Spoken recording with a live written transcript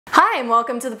Hi, and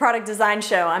welcome to the Product Design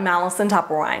Show. I'm Allison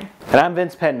Topperwine. And I'm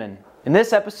Vince Penman. In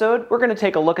this episode, we're going to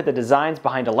take a look at the designs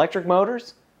behind electric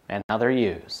motors and how they're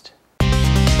used.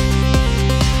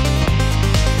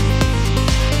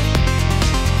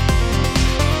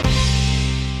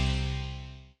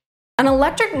 An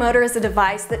electric motor is a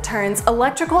device that turns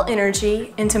electrical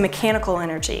energy into mechanical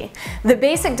energy. The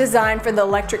basic design for the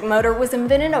electric motor was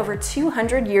invented over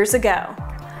 200 years ago.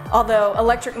 Although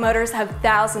electric motors have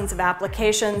thousands of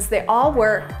applications, they all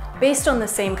work based on the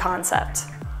same concept: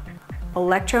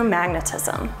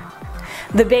 electromagnetism.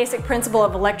 The basic principle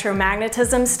of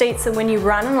electromagnetism states that when you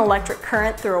run an electric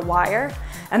current through a wire,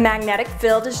 a magnetic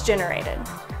field is generated.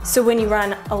 So when you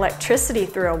run electricity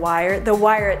through a wire, the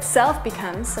wire itself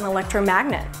becomes an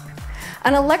electromagnet.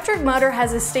 An electric motor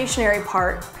has a stationary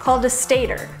part called a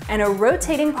stator and a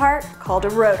rotating part called a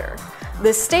rotor.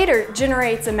 The stator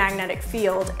generates a magnetic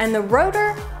field, and the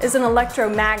rotor is an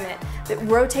electromagnet that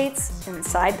rotates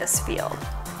inside this field.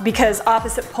 Because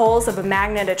opposite poles of a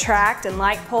magnet attract and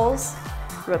like poles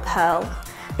repel,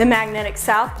 the magnetic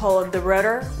south pole of the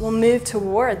rotor will move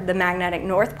toward the magnetic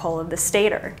north pole of the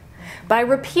stator. By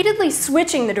repeatedly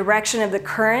switching the direction of the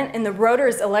current in the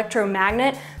rotor's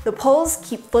electromagnet, the poles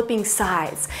keep flipping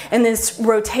sides, and this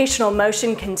rotational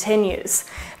motion continues.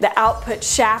 The output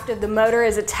shaft of the motor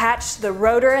is attached to the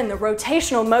rotor, and the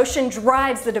rotational motion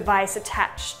drives the device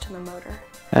attached to the motor.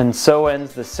 And so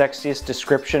ends the sexiest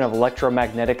description of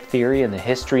electromagnetic theory in the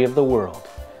history of the world.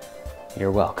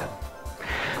 You're welcome.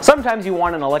 Sometimes you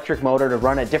want an electric motor to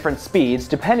run at different speeds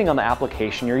depending on the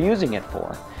application you're using it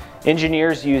for.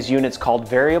 Engineers use units called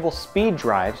variable speed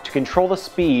drives to control the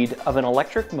speed of an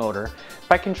electric motor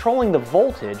by controlling the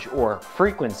voltage or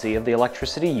frequency of the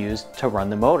electricity used to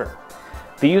run the motor.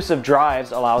 The use of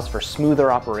drives allows for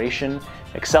smoother operation,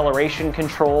 acceleration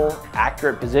control,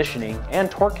 accurate positioning, and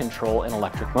torque control in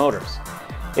electric motors.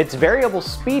 It's variable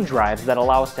speed drives that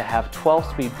allow us to have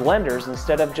 12-speed blenders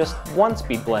instead of just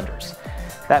 1-speed blenders.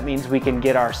 That means we can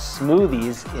get our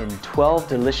smoothies in 12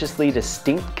 deliciously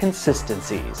distinct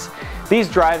consistencies. These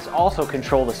drives also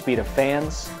control the speed of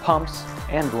fans, pumps,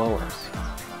 and blowers.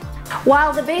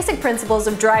 While the basic principles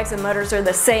of drives and motors are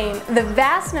the same, the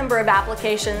vast number of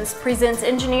applications presents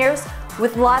engineers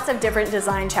with lots of different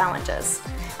design challenges.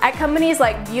 At companies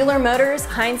like Bühler Motors,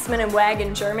 Heinzmann and WEG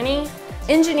in Germany,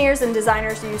 engineers and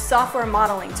designers use software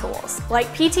modeling tools, like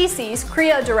PTC's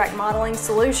Creo Direct Modeling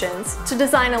Solutions, to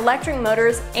design electric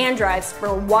motors and drives for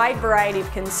a wide variety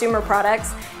of consumer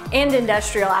products and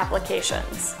industrial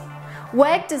applications.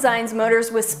 WEG designs motors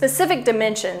with specific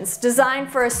dimensions,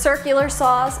 designed for a circular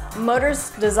saws, motors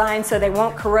designed so they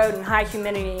won't corrode in high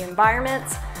humidity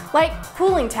environments, like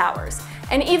cooling towers,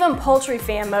 and even poultry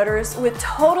fan motors with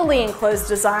totally enclosed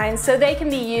designs so they can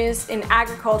be used in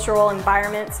agricultural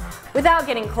environments without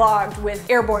getting clogged with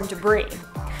airborne debris.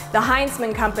 The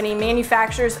Heinzmann company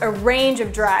manufactures a range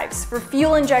of drives for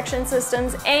fuel injection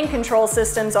systems and control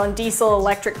systems on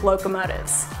diesel-electric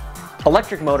locomotives.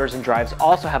 Electric motors and drives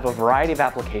also have a variety of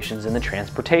applications in the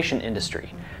transportation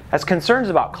industry. As concerns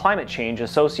about climate change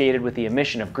associated with the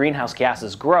emission of greenhouse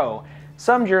gases grow,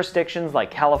 some jurisdictions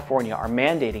like California are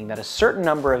mandating that a certain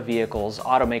number of vehicles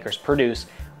automakers produce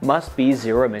must be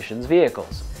zero-emissions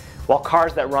vehicles. While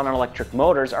cars that run on electric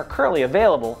motors are currently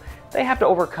available, they have to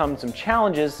overcome some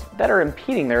challenges that are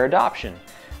impeding their adoption.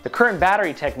 The current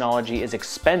battery technology is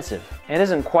expensive and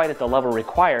isn't quite at the level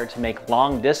required to make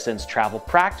long-distance travel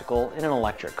practical in an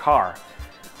electric car.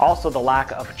 Also, the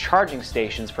lack of charging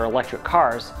stations for electric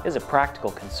cars is a practical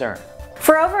concern.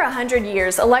 For over 100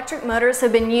 years, electric motors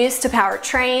have been used to power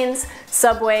trains,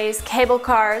 subways, cable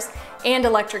cars, and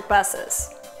electric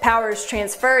buses. Power is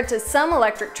transferred to some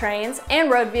electric trains and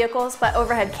road vehicles by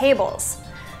overhead cables.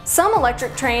 Some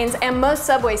electric trains and most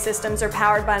subway systems are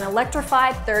powered by an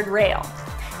electrified third rail.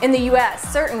 In the US,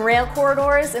 certain rail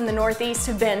corridors in the Northeast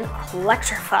have been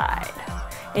electrified.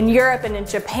 In Europe and in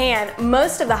Japan,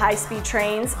 most of the high-speed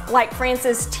trains, like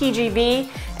France's TGV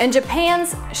and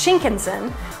Japan's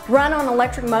Shinkansen, run on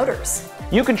electric motors.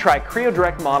 You can try Creo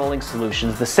Direct Modeling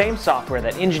Solutions, the same software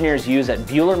that engineers use at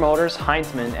Bühler Motors,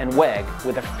 Heinzmann, and WEG,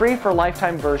 with a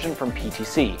free-for-lifetime version from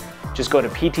PTC. Just go to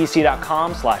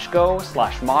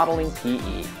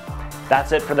ptc.com/go/modelingpe.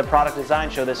 That's it for the Product Design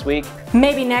Show this week.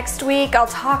 Maybe next week I'll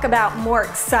talk about more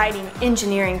exciting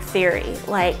engineering theory,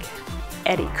 like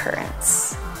eddy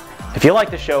currents. If you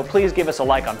like the show, please give us a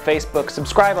like on Facebook,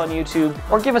 subscribe on YouTube,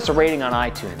 or give us a rating on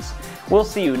iTunes. We'll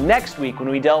see you next week when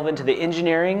we delve into the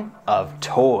engineering of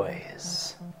toys.